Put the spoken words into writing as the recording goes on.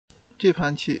这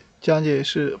盘棋讲解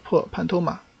是破盘头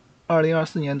马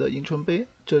，2024年的迎春杯，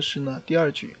这是呢第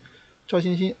二局，赵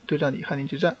鑫鑫对战李翰林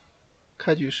之战。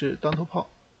开局是当头炮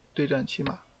对战骑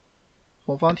马，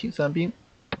红方挺三兵，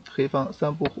黑方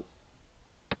三步虎。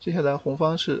接下来红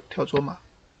方是跳捉马，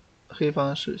黑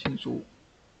方是进卒，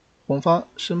红方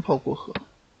申炮过河，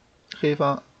黑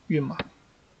方运马。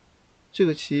这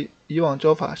个棋以往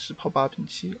招法是炮8平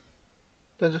7，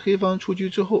但是黑方出车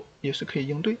之后也是可以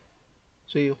应对，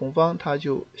所以红方他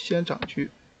就先长车，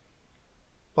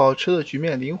保持了局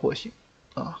面灵活性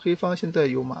黑方现在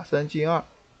有马3进2，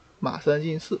马3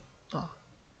进4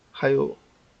还有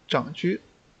长车，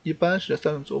一般是3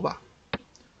种走法。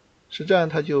实战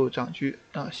他就长车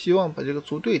希望把这个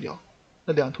卒对掉，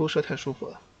那两头蛇太舒服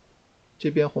了。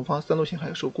这边红方3路线还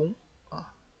有受攻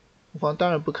红方当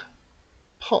然不肯，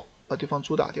炮把对方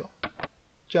卒打掉，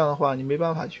这样的话你没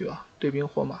办法去对兵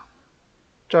活马。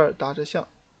这儿打着象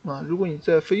如果你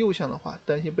再飞右象的话，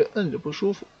担心被摁着不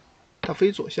舒服，他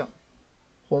飞左象，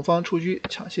红方出车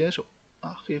抢先手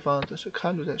黑方则是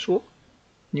看着再说。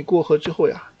你过河之后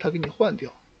呀，他给你换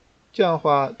掉，这样的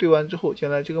话对完之后，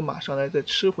将来这个马上来再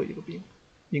吃回一个兵，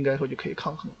应该说就可以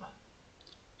抗衡了。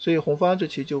所以红方这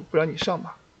棋就不让你上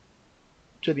马，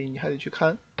这里你还得去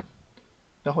看，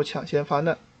然后抢先发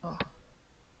难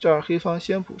这儿黑方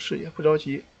先补士也不着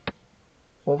急，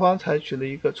红方采取了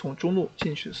一个从中路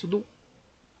进取思路，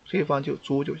黑方就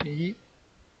卒9进1。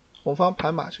红方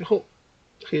盘马之后，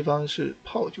黑方是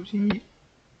炮9进1。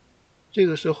这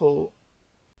个时候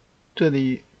这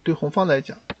里对红方来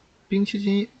讲，兵7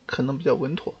进1可能比较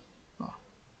稳妥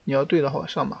你要对的话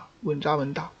上马稳扎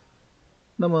稳打。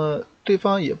那么对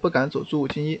方也不敢走卒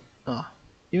5进1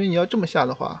因为你要这么下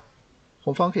的话，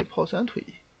红方可以炮3退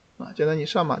1将来你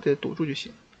上马再堵住就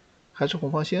行，还是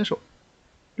红方先手。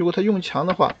如果他用强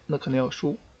的话，那可能要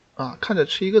输看着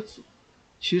吃一个子，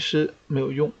其实没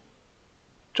有用。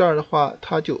这儿的话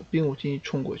他就兵5进1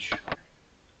冲过去，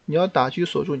你要打车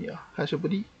锁住你还是不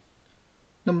利。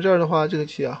那么这儿的话，这个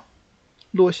棋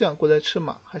落象过来吃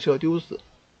马还是要丢子，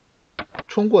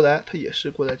冲过来他也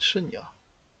是过来吃你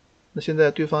那现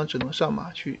在对方只能上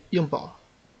马去硬保，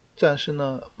暂时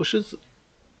呢不失子。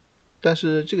但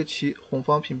是这个棋红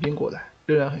方平兵过来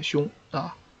仍然很凶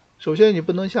首先你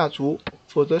不能下卒，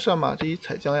否则上马这一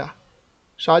踩将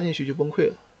杀进去就崩溃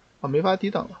了没法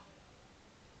抵挡了。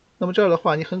那么这儿的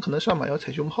话，你很可能上马要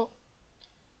踩凶炮，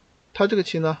他这个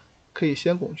棋呢可以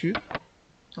先拱车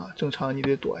正常你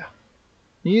得躲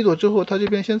你一躲之后，他这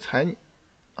边先踩你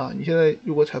你现在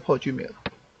如果踩炮车没了，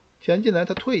先进来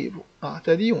他退一步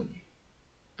再利用你。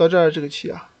到这儿这个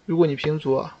棋如果你平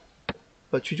卒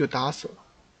把车就打死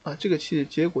了这个棋的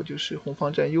结果就是红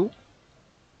方占优。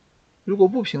如果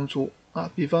不平卒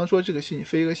比方说这个棋你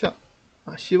飞一个象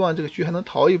希望这个车还能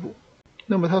逃一步，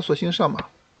那么他索性上马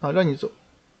让你走，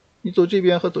你走这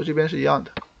边和走这边是一样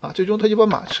的最终他就把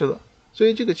马吃了。所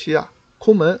以这个棋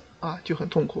空门就很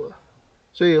痛苦了。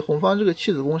所以红方这个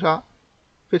弃子攻杀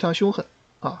非常凶狠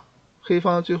黑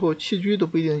方最后弃车都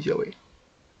不一定解围。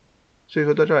所以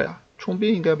说到这儿冲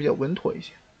兵应该比较稳妥一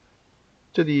些。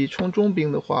这里冲中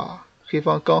兵的话，黑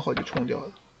方刚好就冲掉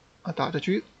了打着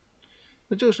车。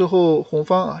那这个时候红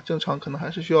方正常可能还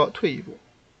是需要退一步，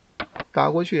打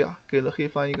过去给了黑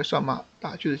方一个上马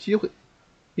打车的机会。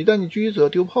一旦你车一走要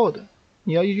丢炮的，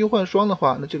你要一车换双的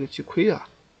话，那这个棋亏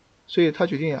所以他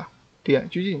决定点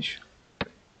车进去，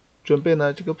准备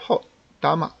呢这个炮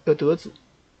打马要得子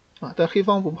但黑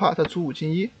方不怕，他卒5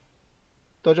进1。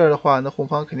到这儿的话，那红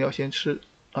方肯定要先吃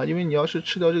因为你要是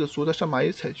吃掉这个卒，他上马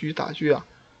一踩车打车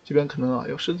这边可能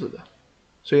要失子的，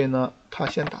所以呢他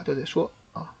先打掉再说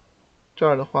这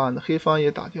儿的话呢黑方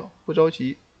也打掉，不着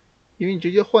急，因为你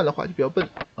直接换的话就比较笨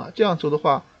这样走的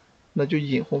话那就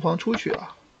引红方出去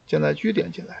将来车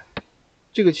点进来，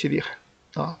这个棋厉害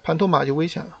盘头马就危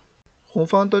险了。红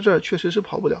方到这儿确实是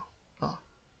跑不了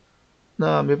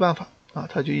那没办法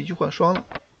他就一车换双了。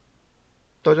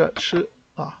到这儿吃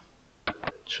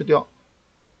吃掉，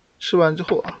吃完之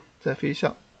后再飞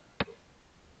象。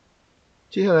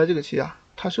接下来这个棋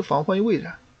它是防患于未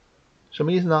然。什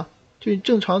么意思呢？就你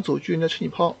正常走车人家吃你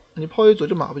炮，你炮一走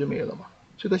这马不就没了吗？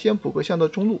所以他先补个象到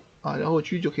中路然后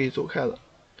车就可以走开了。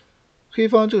黑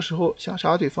方这个时候想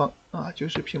杀对方就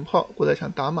是平炮过来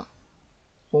想打马，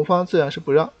红方自然是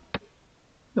不让。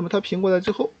那么他平过来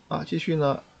之后继续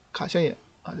呢卡象眼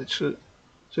再吃，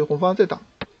所以红方再挡，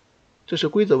这是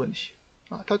规则问题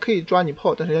他可以抓你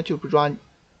炮，但是人家就不抓你，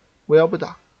我要不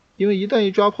打，因为一旦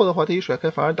一抓炮的话，他一甩开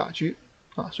反而打车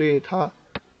所以他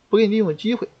不给你利用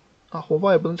机会红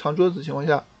方也不能长桌子的情况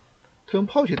下，他用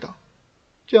炮去挡，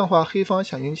这样的话黑方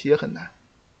想赢棋也很难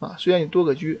虽然你多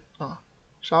个车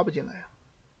杀不进来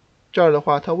这儿的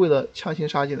话，他为了强行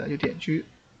杀进来就点车，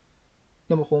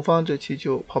那么红方这棋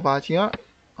就炮8进2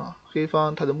啊，黑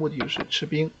方他的目的就是吃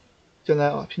兵，将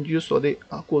来平车所内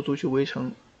过卒去围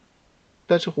城。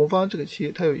但是红方这个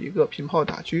棋它有一个平炮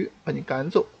打车把你赶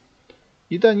走，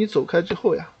一旦你走开之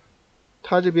后呀，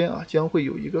他这边将会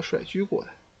有一个甩车过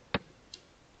来，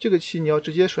这个棋你要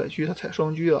直接甩车，他踩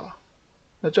双车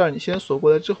那这儿你先锁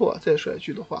过来之后再甩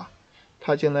车的话，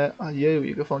他将来也有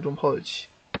一个放中炮的棋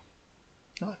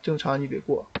正常你得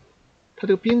过，他这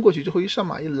个兵过去之后一上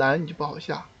马一拦你就不好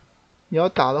下，你要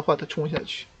打的话他冲下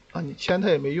去你牵他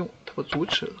也没用，他把卒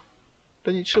吃了，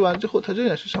等你吃完之后他仍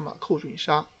然是上马扣住你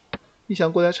杀，你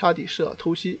想过来插底士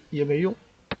偷袭也没用，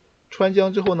穿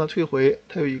将之后呢退回，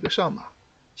他有一个上马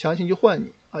强行就换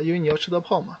你因为你要吃到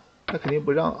炮嘛，他肯定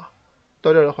不让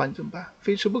到这儿的话你怎么办？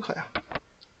非吃不可呀。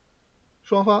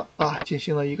双方进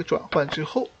行了一个转换之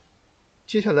后，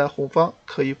接下来红方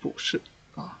可以补士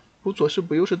补左士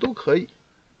补右士都可以。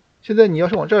现在你要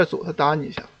是往这儿走，他打你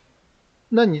一下，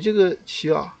那你这个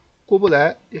棋过不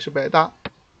来也是白搭，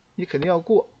你肯定要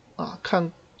过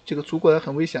看这个卒过来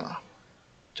很危险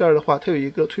这儿的话他有一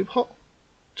个推炮，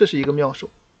这是一个妙手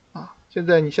现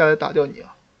在你下来打掉你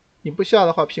你不下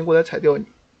的话平过来踩掉你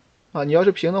你要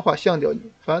是平的话象掉你，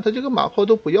反正他这个马炮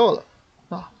都不要了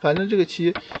反正这个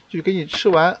棋就给你吃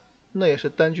完，那也是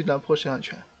单车难破十项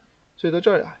全，所以到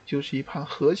这儿就是一盘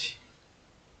和棋。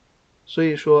所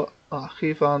以说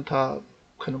黑方他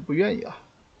可能不愿意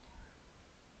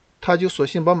他就索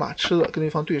性把马吃了，跟对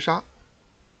方对杀，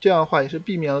这样的话也是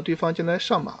避免了对方将来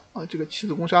上马这个棋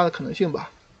子攻杀的可能性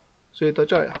吧。所以到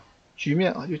这儿局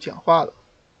面就讲话了，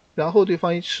然后对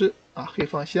方一吃黑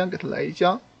方先给他来一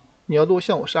将，你要多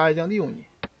向我杀一将利用你，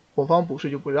红方补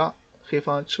士就不让，黑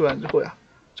方吃完之后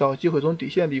找机会从底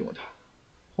线利用他，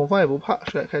红方也不怕，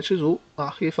甩开吃卒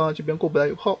黑方这边过不来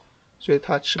有炮，所以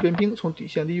他吃边兵从底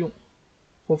线利用，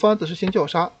红方则是先叫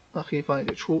杀黑方也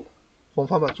就出，红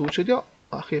方把卒吃掉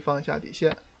黑方下底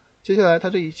线，接下来他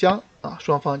这一将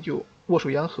双方就握手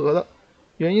言和了。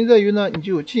原因在于呢，你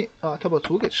就有进他把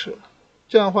卒给吃了，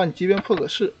这样的话你即便破个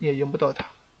士你也赢不到他，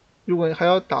如果你还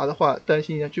要打的话担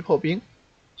心人家车炮兵，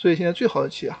所以现在最好的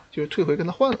棋就是退回跟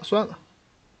他换了算了，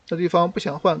那对方不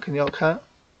想换肯定要看，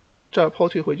这儿炮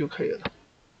退回就可以了。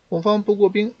红方不过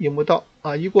兵赢不到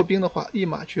一过兵的话立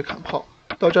马去砍炮，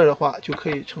到这儿的话就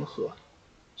可以成和。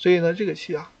所以呢这个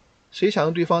棋谁想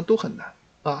用对方都很难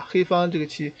黑方这个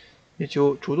棋也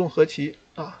就主动和棋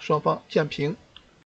双方见平。